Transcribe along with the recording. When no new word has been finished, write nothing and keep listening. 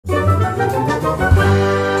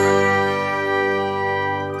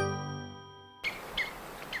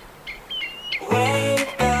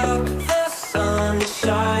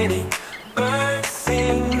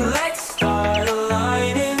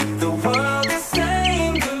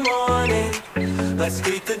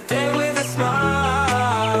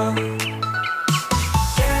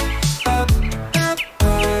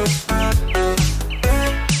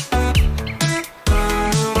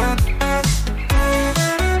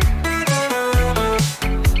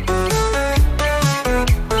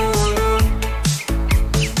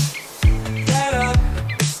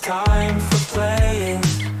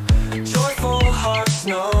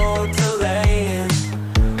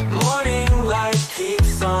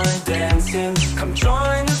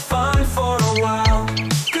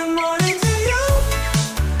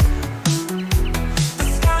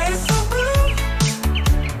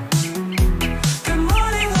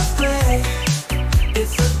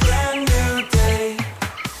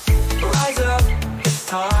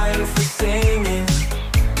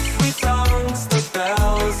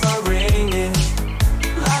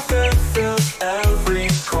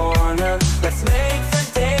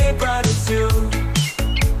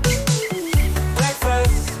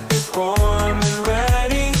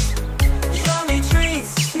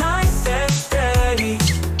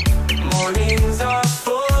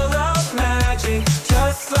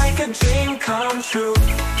you.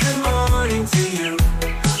 Good morning to you.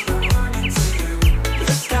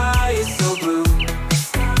 The sky is so blue.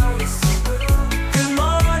 Good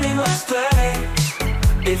morning, let's play.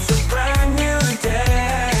 It's a brand new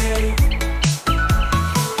day.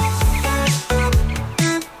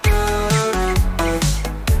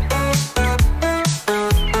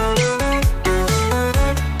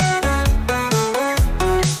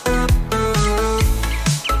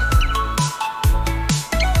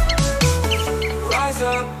 Rise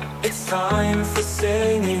up, it's time for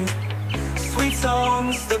singing. Sweet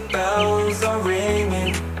songs, the bells are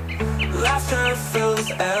ringing. Laughter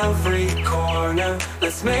fills every corner.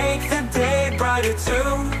 Let's make the day brighter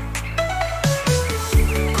too.